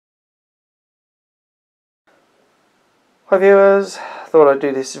Hi viewers, thought I'd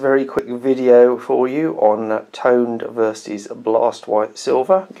do this very quick video for you on toned versus blast white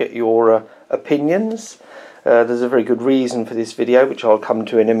silver. Get your opinions. There's a very good reason for this video which I'll come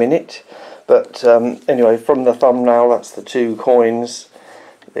to in a minute. But anyway, from the thumbnail, that's the two coins,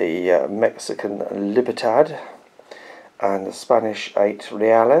 the Mexican Libertad and the Spanish 8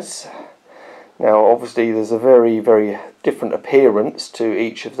 Reales. Now obviously there's a very different appearance to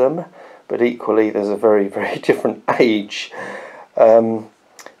each of them, but equally there's a very different age. You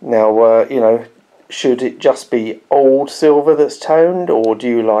know, should it just be old silver that's toned, or do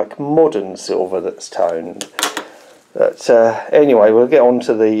you like modern silver that's toned? But anyway, we'll get on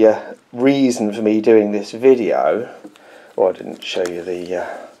to the reason for me doing this video. Oh, I didn't show you the...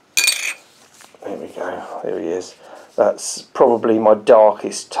 there we go, there he is. That's probably my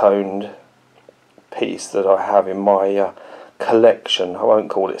darkest toned piece that I have in my collection. I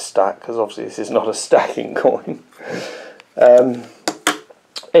won't call it stack because obviously this is not a stacking coin.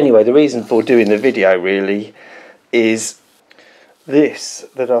 Anyway, the reason for doing the video really is this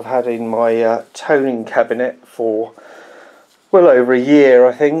that I've had in my toning cabinet for well over a year,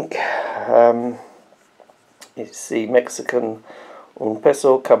 I think. It's the Mexican Un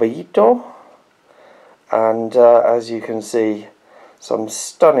Peso Caballito, and as you can see, some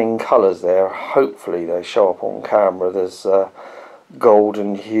stunning colours there. Hopefully they show up on camera. There's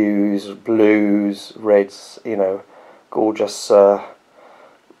golden hues, blues, reds, you know, gorgeous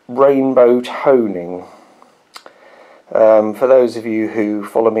rainbow toning. For those of you who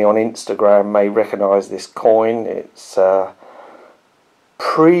follow me on Instagram may recognise this coin. It's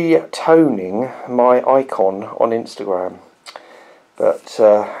pre-toning my icon on Instagram. But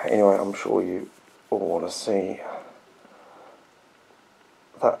anyway, I'm sure you all want to see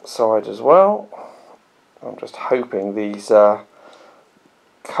that side as well. I'm just hoping these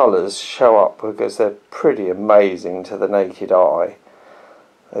colours show up because they're pretty amazing to the naked eye.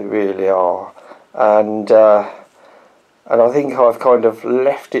 They really are. And I think I've kind of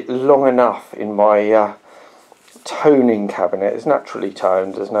left it long enough in my toning cabinet. It's naturally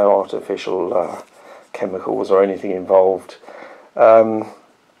toned, there's no artificial chemicals or anything involved. But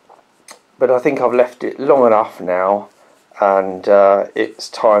I think I've left it long enough now, and it's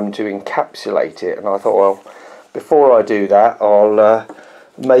time to encapsulate it. And I thought, well, before I do that, I'll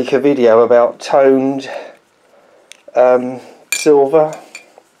make a video about toned silver.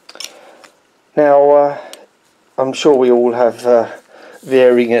 Now I'm sure we all have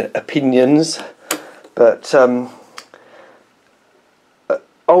varying opinions, but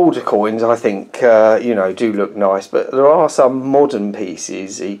older coins, I think, you know, do look nice, but there are some modern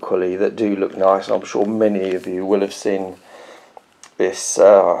pieces equally that do look nice. I'm sure many of you will have seen this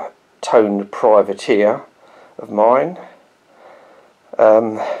toned privateer of mine.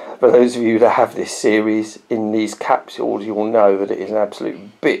 For those of you that have this series in these capsules, you'll know that it is an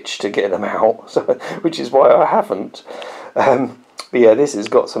absolute bitch to get them out, so, which is why I haven't. But yeah, this has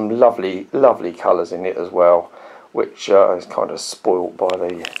got some lovely colours in it as well, which is kind of spoilt by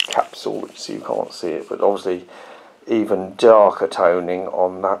the capsule, so you can't see it, but obviously even darker toning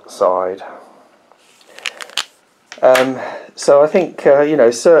on that side. So I think you know,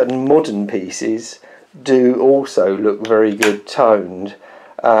 certain modern pieces do also look very good toned,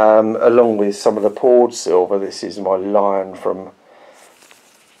 along with some of the poured silver. This is my Lion from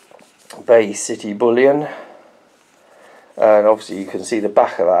Bay City Bullion, and obviously you can see the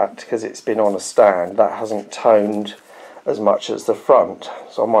back of that because it's been on a stand. That hasn't toned as much as the front,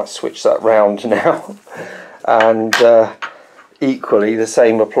 so I might switch that round now. And equally the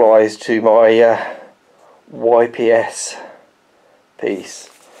same applies to my YPS piece,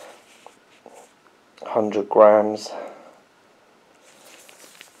 100 grams.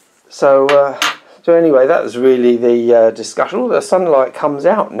 So anyway, that was really the discussion. All the sunlight comes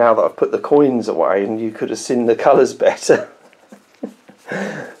out now that I've put the coins away, and you could have seen the colours better.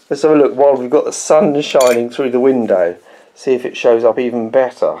 Let's have a look while we've got the sun shining through the window, see if it shows up even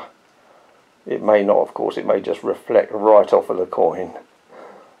better. It may not, of course, it may just reflect right off of the coin.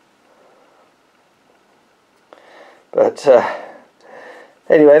 But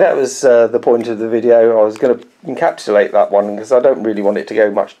anyway, that was the point of the video. I was going to encapsulate that one because I don't really want it to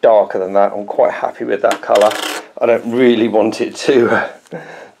go much darker than that. I'm quite happy with that colour. I don't really want it to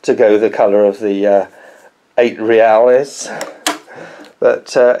go the colour of the 8 Reales.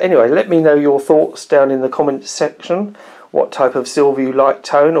 But anyway, let me know your thoughts down in the comments section. What type of silver you like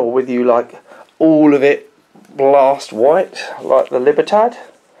tone, or whether you like all of it blast white like the Libertad.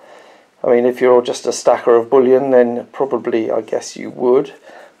 I mean, if you're just a stacker of bullion, then probably, I guess you would.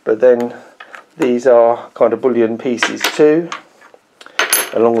 But then these are kind of bullion pieces too,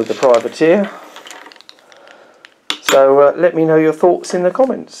 along with the privateer. So let me know your thoughts in the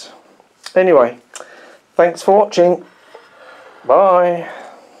comments. Anyway, thanks for watching. Bye.